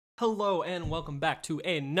Hello and welcome back to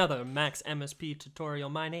another Max MSP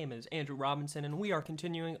tutorial. My name is Andrew Robinson and we are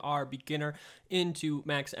continuing our beginner into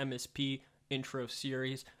Max MSP intro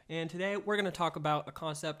series. And today we're going to talk about a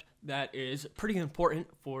concept that is pretty important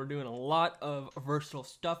for doing a lot of versatile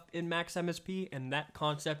stuff in Max MSP, and that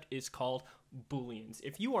concept is called Booleans.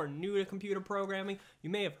 If you are new to computer programming, you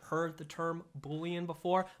may have heard the term Boolean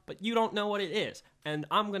before, but you don't know what it is. And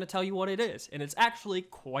I'm going to tell you what it is, and it's actually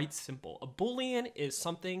quite simple. A Boolean is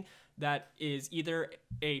something that is either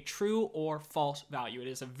a true or false value. It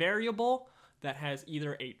is a variable that has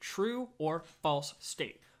either a true or false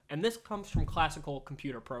state. And this comes from classical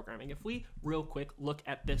computer programming. If we real quick look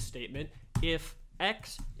at this statement, if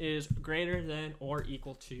x is greater than or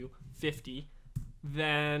equal to 50,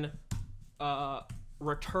 then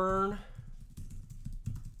return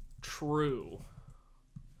true.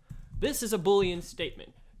 This is a Boolean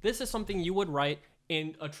statement. This is something you would write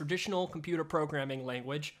in a traditional computer programming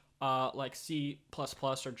language like C++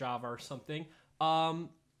 or Java or something to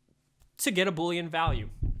get a Boolean value.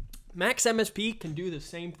 Max MSP can do the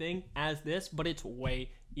same thing as this, but it's way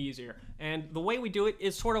easier. And the way we do it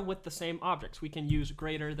is sort of with the same objects. We can use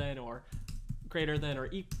greater than or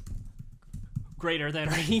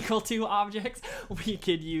equal to objects. We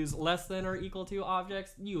could use less than or equal to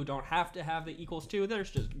objects. You don't have to have the equals to. There's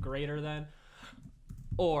just greater than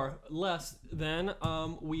or less than.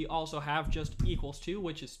 We also have just equals to,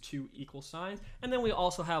 which is two equal signs. And then we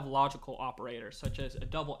also have logical operators, such as a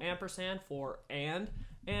double ampersand for and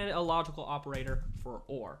a logical operator for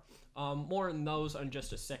or. More on those in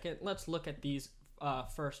just a second. Let's look at these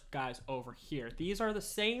first guys over here. These are the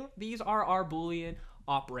same. These are our Boolean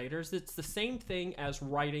operators. It's the same thing as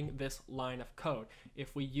writing this line of code.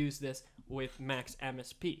 If we use this with Max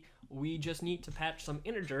MSP, we just need to patch some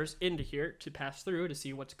integers into here to pass through to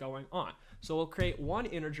see what's going on. So we'll create one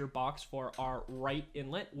integer box for our right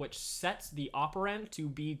inlet, which sets the operand to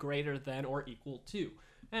be greater than or equal to.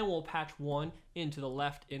 And we'll patch one into the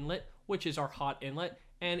left inlet, which is our hot inlet,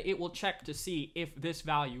 and it will check to see if this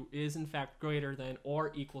value is in fact greater than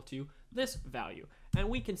or equal to this value. And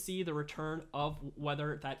we can see the return of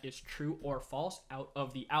whether that is true or false out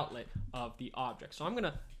of the outlet of the object. So I'm going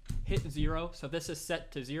to hit 0, so this is set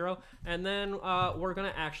to 0, and then we're going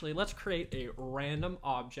to let's create a random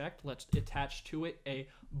object. Let's attach to it a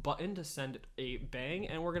button to send it a bang,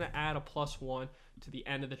 and we're going to add a +1 to the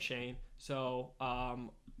end of the chain. So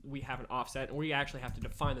we have an offset, and we actually have to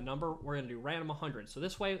define the number. We're going to do random 100. So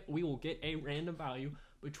this way we will get a random value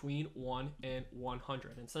between 1 and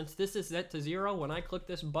 100. And since this is set to 0, when I click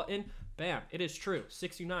this button, bam, it is true.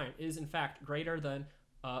 69 is in fact greater than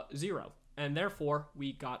 0. And therefore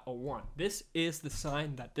we got a 1. This is the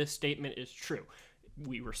sign that this statement is true.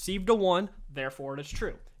 We received a 1, therefore it is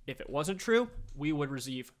true. If it wasn't true, we would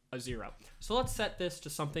receive a 0. So let's set this to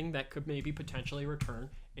something that could maybe potentially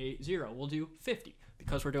return a 0. We'll do 50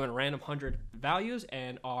 because we're doing random 100 values,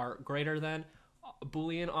 and our greater than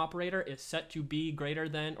Boolean operator is set to be greater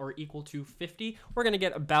than or equal to 50. We're going to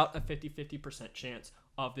get about a 50% chance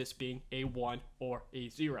of this being a 1 or a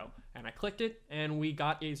 0. And I clicked it and we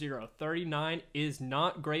got a 0. 39 is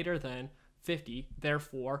not greater than 50,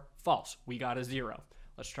 therefore false. We got a 0.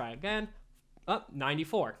 Let's try again.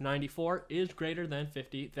 94. 94 is greater than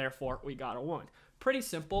 50, therefore we got a 1. Pretty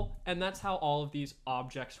simple, and that's how all of these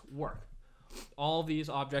objects work. All of these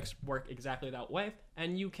objects work exactly that way,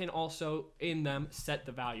 and you can also in them set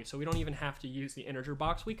the value. So we don't even have to use the integer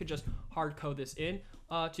box. We could just hard code this in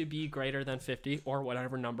to be greater than 50 or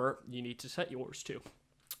whatever number you need to set yours to.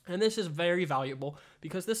 And this is very valuable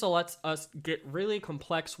because this lets us get really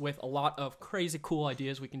complex with a lot of crazy cool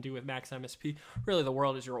ideas we can do with Max MSP. Really, the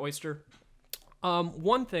world is your oyster.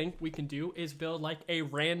 One thing we can do is build like a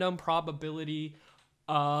random probability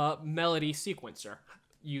melody sequencer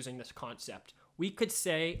using this concept. We could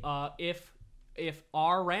say if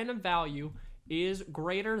our random value is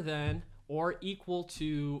greater than or equal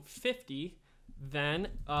to 50, then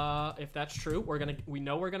if that's true, we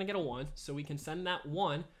know we're gonna get a 1, so we can send that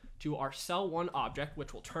 1 to our cell1 object,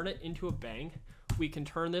 which will turn it into a bang. We can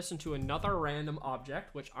turn this into another random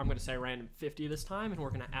object, which I'm going to say random 50 this time, and we're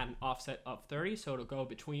going to add an offset of 30, so it'll go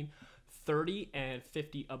between 30 and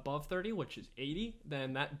 50 above 30, which is 80.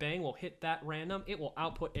 Then that bang will hit that random. It will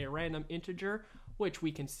output a random integer, which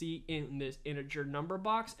we can see in this integer number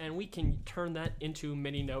box, and we can turn that into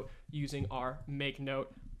mini note using our make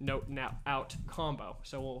note now out combo.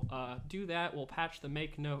 So we'll do that. We'll patch the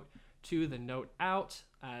make note to the note out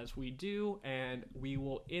as we do, and we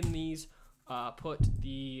will in these put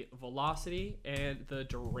the velocity and the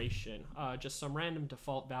duration, just some random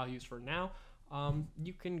default values for now.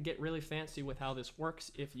 You can get really fancy with how this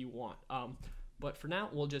works if you want. But for now,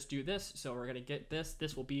 we'll just do this. So we're going to get this.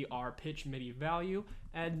 This will be our pitch MIDI value.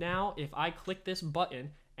 And now if I click this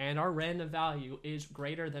button and our random value is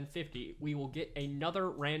greater than 50, we will get another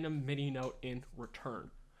random MIDI note in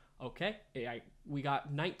return. Okay, we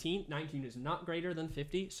got 19. 19 is not greater than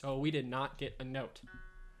 50, so we did not get a note.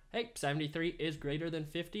 Hey, 73 is greater than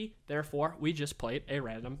 50, therefore we just played a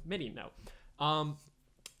random MIDI note. And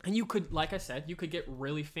you could, like I said, you could get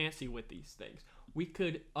really fancy with these things. We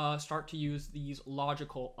could start to use these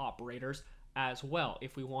logical operators as well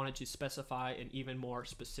if we wanted to specify an even more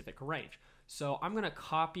specific range. So I'm gonna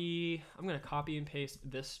copy and paste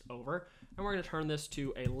this over, and we're gonna turn this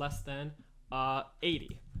to a less than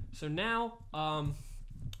 80. So now I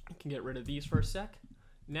can get rid of these for a sec.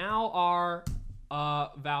 Now our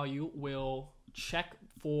value will check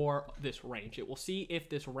for this range. It will see if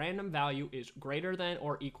this random value is greater than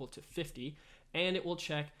or equal to 50, and it will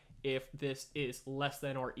check if this is less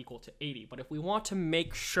than or equal to 80. But if we want to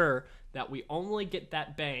make sure that we only get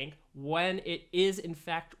that bang when it is in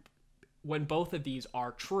fact, when both of these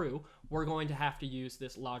are true, we're going to have to use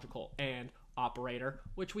this logical AND operator,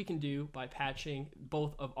 which we can do by patching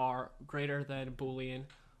both of our greater than Boolean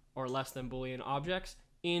or less than Boolean objects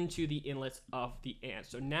into the inlets of the AND.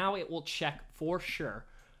 So now it will check for sure,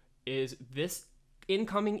 is this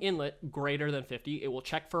incoming inlet greater than 50? It will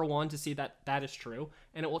check for 1 to see that that is true,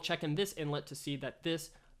 and it will check in this inlet to see that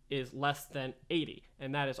this is less than 80,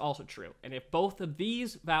 and that is also true. And if both of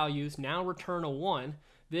these values now return a 1,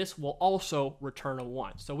 this will also return a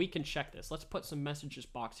 1. So we can check this. Let's put some messages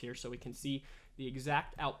box here so we can see the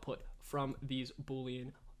exact output from these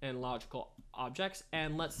Boolean and logical objects.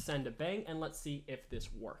 And let's send a bang, and let's see if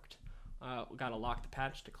this worked. We gotta lock the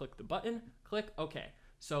patch to click the button. Click OK.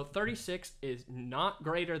 So 36 is not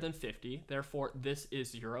greater than 50, therefore this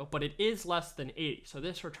is 0, but it is less than 80, so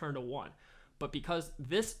this returned a 1. But because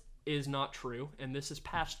this is not true, and this is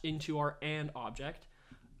patched into our AND object,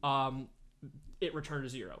 it returned a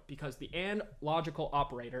 0, because the AND logical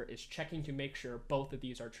operator is checking to make sure both of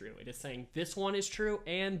these are true. It is saying this one is true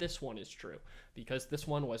and this one is true. Because this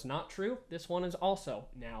one was not true, this one is also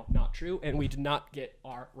now not true, and we did not get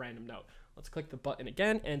our random note. Let's click the button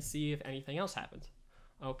again and see if anything else happens.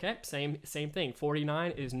 Okay, same thing.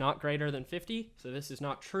 49 is not greater than 50, so this is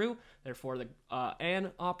not true. Therefore, the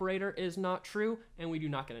AND operator is not true, and we do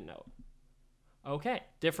not get a note. Okay,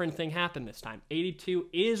 different thing happened this time. 82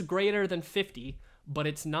 is greater than 50, but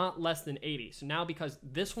it's not less than 80. So now because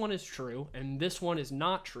this one is true and this one is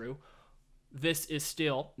not true, this is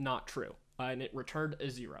still not true, and it returned a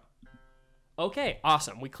 0. Okay,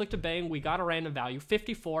 awesome. We clicked a bang, we got a random value.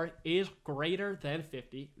 54 is greater than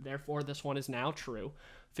 50, therefore this one is now true.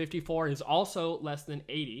 54 is also less than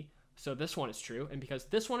 80, so this one is true. And because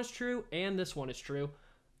this one is true and this one is true,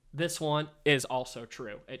 this one is also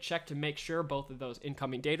true. It checked to make sure both of those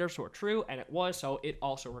incoming data were true, and it was, so it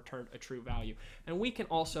also returned a true value. And we can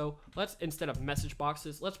also, instead of message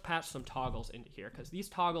boxes, let's patch some toggles into here, because these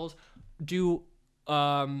toggles do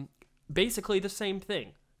basically the same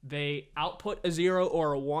thing. They output a 0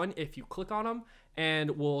 or a 1 if you click on them,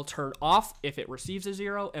 and will turn off if it receives a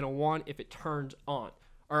 0, and a 1 if it turns on.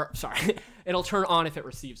 Or, sorry, it'll turn on if it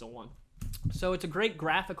receives a 1. So it's a great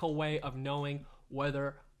graphical way of knowing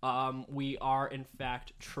whether we are in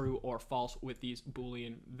fact true or false with these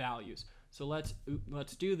Boolean values. So let's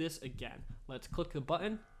do this again. Let's click the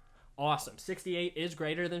button. Awesome. 68 is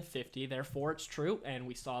greater than 50, therefore it's true, and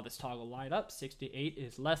we saw this toggle light up. 68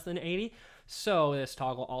 is less than 80, so this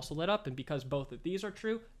toggle also lit up, and because both of these are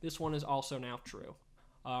true, this one is also now true.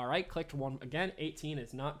 All right, clicked one again. 18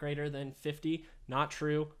 is not greater than 50, not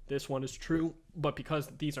true. This one is true, but because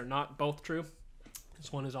these are not both true,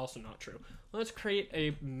 this one is also not true. Let's create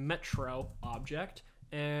a metro object,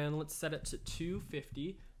 and let's set it to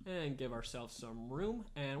 250 and give ourselves some room,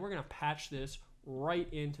 and we're going to patch this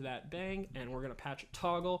right into that bang, and we're going to patch a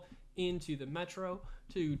toggle into the metro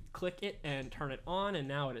to click it and turn it on, and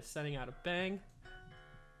now it is sending out a bang.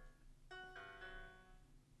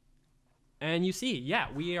 And you see, yeah,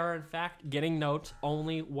 we are in fact getting notes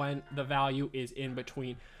only when the value is in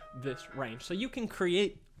between this range. So you can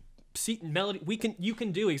create melody. You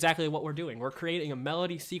can do exactly what we're doing. We're creating a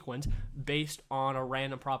melody sequence based on a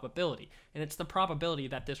random probability, and it's the probability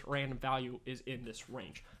that this random value is in this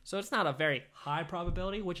range. So it's not a very high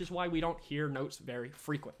probability, which is why we don't hear notes very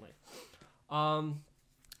frequently.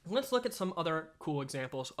 Let's look at some other cool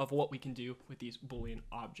examples of what we can do with these Boolean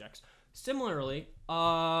objects. Similarly,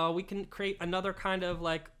 we can create another kind of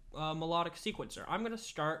melodic sequencer. I'm going to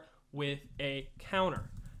start with a counter,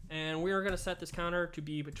 and we're going to set this counter to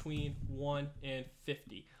be between 1 and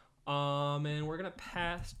 50. And we're going to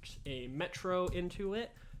pass a metro into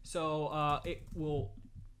it So it will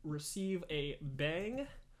receive a bang,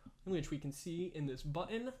 which we can see in this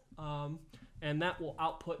button, and that will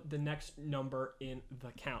output the next number in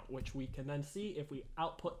the count, which we can then see if we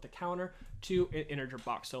output the counter to an integer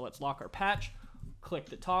box. So let's lock our patch, click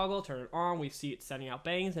the toggle, turn it on, we see it sending out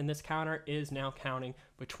bangs, and this counter is now counting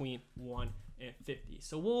between 1 and 50.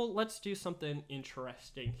 So let's do something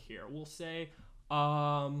interesting here. We'll say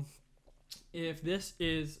if this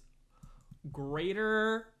is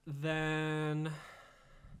greater than,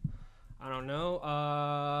 I don't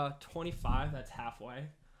know, 25, that's halfway.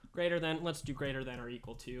 Greater than, let's do greater than or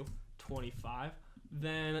equal to 25.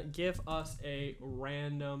 Then give us a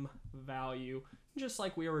random value, just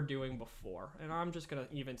like we were doing before. And I'm just gonna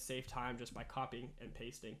even save time just by copying and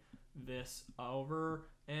pasting this over.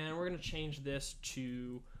 And we're gonna change this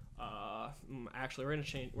to, actually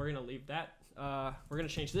we're gonna leave that, we're gonna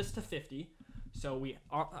change this to 50. So we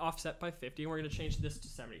offset by 50, and we're going to change this to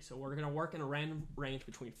 70. So we're going to work in a random range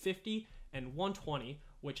between 50 and 120,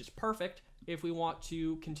 which is perfect if we want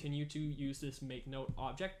to continue to use this make note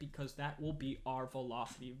object, because that will be our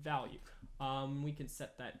velocity value. We can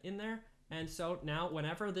set that in there. And so now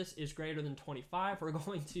whenever this is greater than 25, we're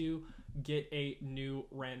going to get a new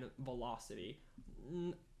random velocity.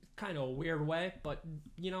 Kind of a weird way, but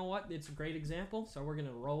you know what? It's a great example, so we're going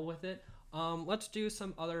to roll with it. Let's do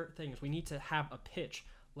some other things. We need to have a pitch.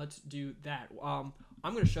 Let's do that. I'm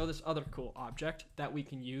going to show this other cool object that we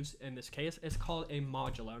can use in this case. It's called a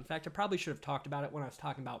modulo. In fact, I probably should have talked about it when I was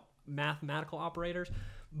talking about mathematical operators,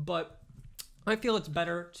 but I feel it's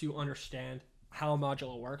better to understand how a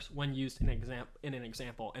modulo works when used in an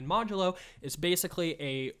example. And modulo is basically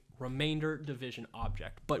a remainder division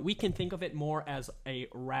object, but we can think of it more as a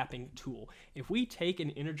wrapping tool. If we take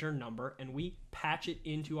an integer number and we patch it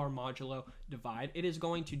into our modulo divide, it is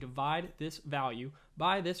going to divide this value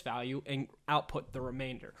by this value and output the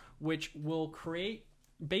remainder, which will create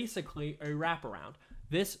basically a wraparound.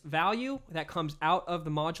 This value that comes out of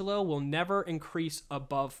the modulo will never increase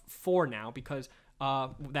above 4 now, because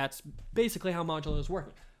that's basically how modulo is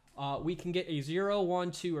working. We can get a 0,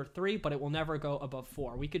 1, 2, or 3, but it will never go above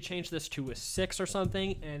 4. We could change this to a 6 or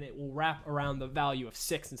something, and it will wrap around the value of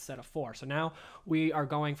 6 instead of 4. So now we are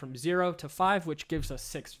going from 0 to 5, which gives us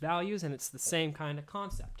 6 values, and it's the same kind of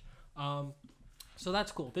concept. So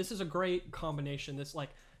that's cool. This is a great combination. This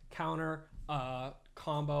like counter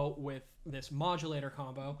combo with this modulator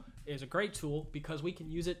combo is a great tool because we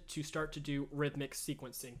can use it to start to do rhythmic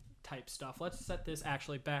sequencing type stuff. Let's set this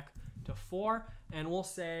actually back to 4, and we'll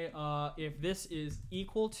say if this is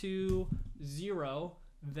equal to 0,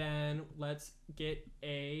 then let's get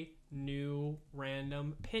a new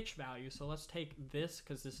random pitch value. So let's take this,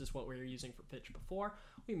 because this is what we were using for pitch before.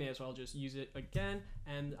 We may as well just use it again,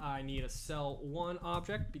 and I need a cell 1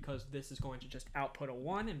 object because this is going to just output a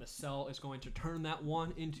 1, and the cell is going to turn that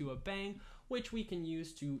 1 into a bang, which we can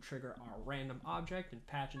use to trigger our random object and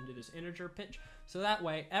patch into this integer pitch. So that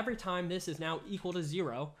way, every time this is now equal to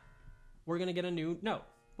 0, we're going to get a new note,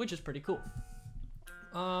 which is pretty cool.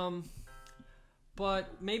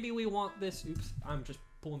 But maybe we want this, oops, I'm just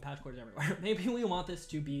pulling patch cords everywhere. Maybe we want this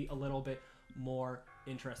to be a little bit more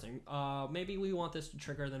interesting. Maybe we want this to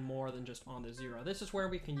trigger more than just on the 0. This is where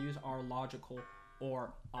we can use our logical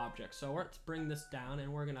or object. So let's bring this down,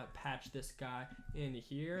 and we're going to patch this guy into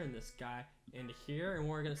here and this guy into here. And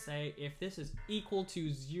we're going to say if this is equal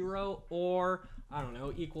to 0 or, I don't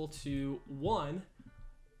know, equal to 1,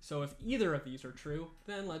 so if either of these are true,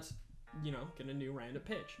 then let's, get a new random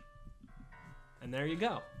pitch. And there you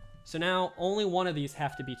go. So now only one of these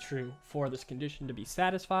have to be true for this condition to be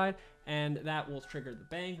satisfied, and that will trigger the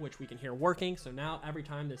bang, which we can hear working. So now every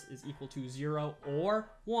time this is equal to 0 or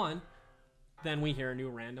 1, then we hear a new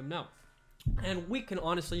random note. And we can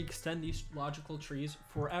honestly extend these logical trees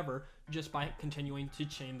forever just by continuing to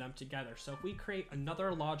chain them together. So if we create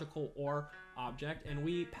another logical OR object and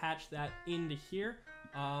we patch that into here,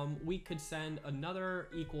 we could send another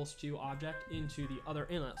equals to object into the other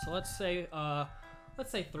inlet. So let's say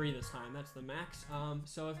 3 this time. That's the max.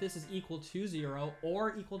 So if this is equal to 0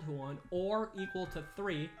 or equal to 1 or equal to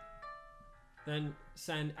 3, then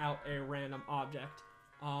send out a random object.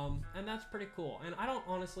 And that's pretty cool. And I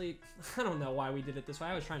don't know why we did it this way.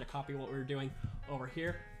 I was trying to copy what we were doing over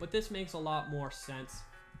here, but this makes a lot more sense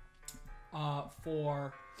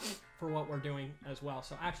for what we're doing as well.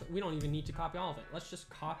 So actually, we don't even need to copy all of it. Let's just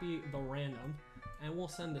copy the random, and we'll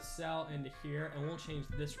send the cell into here, and we'll change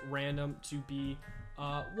this random to be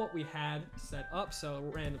what we had set up.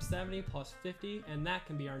 So random 70 plus 50, and that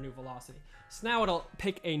can be our new velocity. So now it'll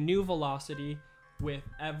pick a new velocity with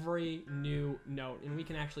every new note, and we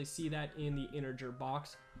can actually see that in the integer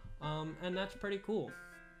box, and that's pretty cool.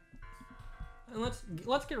 And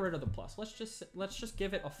let's get rid of the plus. Let's just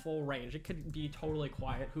give it a full range. It could be totally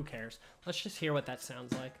quiet. Who cares? Let's just hear what that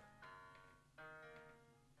sounds like.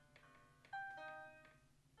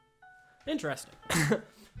 Interesting.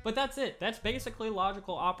 But that's it. That's basically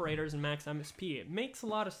logical operators in max MSP. It makes a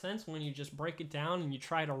lot of sense when you just break it down and you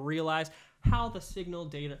try to realize how the signal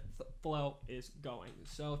data flow is going.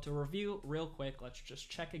 So to review real quick, let's just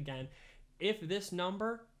check again. If this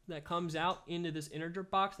number that comes out into this integer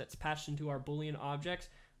box that's patched into our Boolean objects,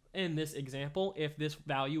 in this example, if this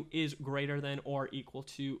value is greater than or equal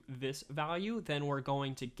to this value, then we're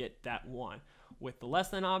going to get that 1. With the less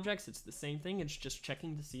than objects, it's the same thing. It's just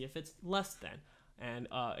checking to see if it's less than. And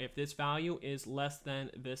if this value is less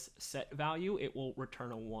than this set value, it will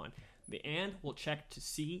return a 1. The AND will check to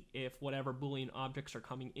see if whatever Boolean objects are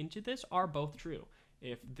coming into this are both true.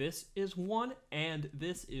 If this is 1 and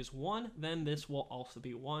this is 1, then this will also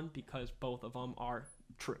be 1 because both of them are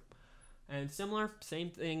true. And similar, same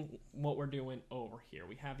thing, what we're doing over here.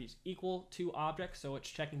 We have these equal to objects, so it's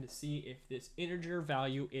checking to see if this integer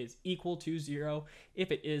value is equal to 0. If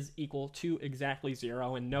it is equal to exactly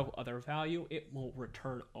 0 and no other value, it will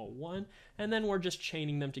return a 1. And then we're just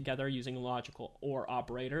chaining them together using logical OR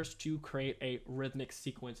operators to create a rhythmic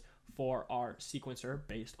sequence for our sequencer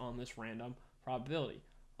based on this random probability.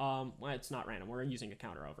 Well, it's not random. We're using a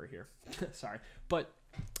counter over here. Sorry. But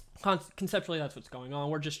conceptually, that's what's going on.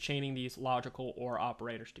 We're just chaining these logical OR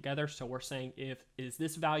operators together. So we're saying is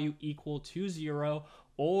this value equal to 0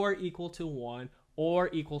 or equal to 1 or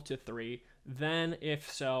equal to 3, then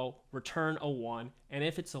if so, return a 1. And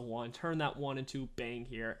if it's a 1, turn that 1 into bang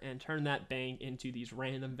here and turn that bang into these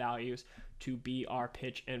random values to be our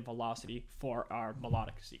pitch and velocity for our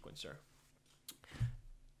melodic sequencer.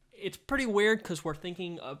 It's pretty weird because we're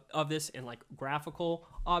thinking of this in like graphical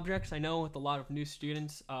objects. I know with a lot of new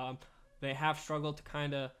students, they have struggled to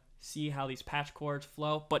kind of see how these patch chords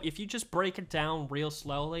flow. But if you just break it down real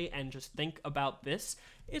slowly and just think about this,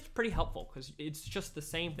 it's pretty helpful because it's just the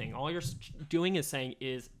same thing. All you're doing is saying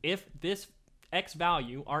is if this x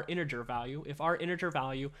value, our integer value, if our integer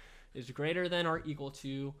value is greater than or equal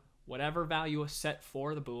to whatever value is set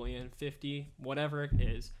for the Boolean, 50, whatever it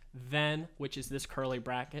is, then, which is this curly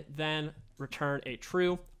bracket, then return a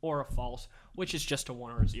true or a false, which is just a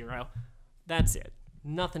 1 or a 0. That's it.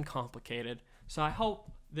 Nothing complicated. So I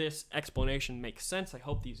hope this explanation makes sense. I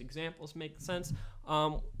hope these examples make sense.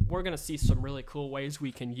 We're going to see some really cool ways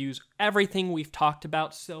we can use everything we've talked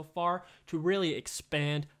about so far to really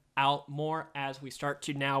expand out more as we start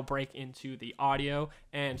to now break into the audio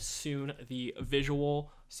and soon the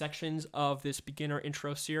visual sections of this beginner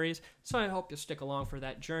intro series. So I hope you'll stick along for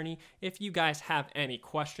that journey. If you guys have any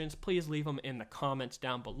questions, please leave them in the comments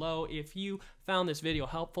down below. If you found this video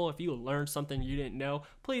helpful, if you learned something you didn't know,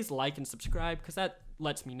 please like and subscribe because that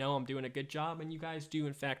lets me know I'm doing a good job and you guys do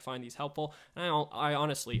in fact find these helpful. And I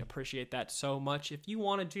honestly appreciate that so much. If you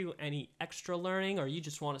want to do any extra learning or you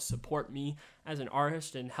just want to support me as an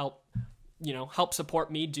artist and help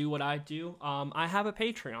support me do what I do, I have a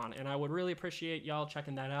Patreon and I would really appreciate y'all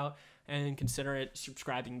checking that out and consider it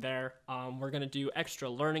subscribing there. We're going to do extra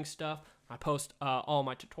learning stuff. I post all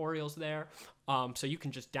my tutorials there, so you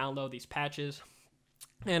can just download these patches.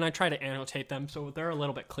 And I try to annotate them so they're a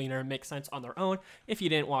little bit cleaner and make sense on their own if you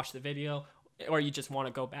didn't watch the video or you just want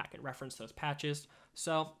to go back and reference those patches.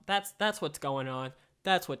 So that's what's going on.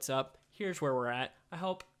 That's what's up. Here's where we're at. I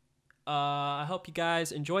hope you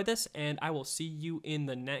guys enjoyed this, and I will see you in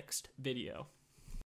the next video.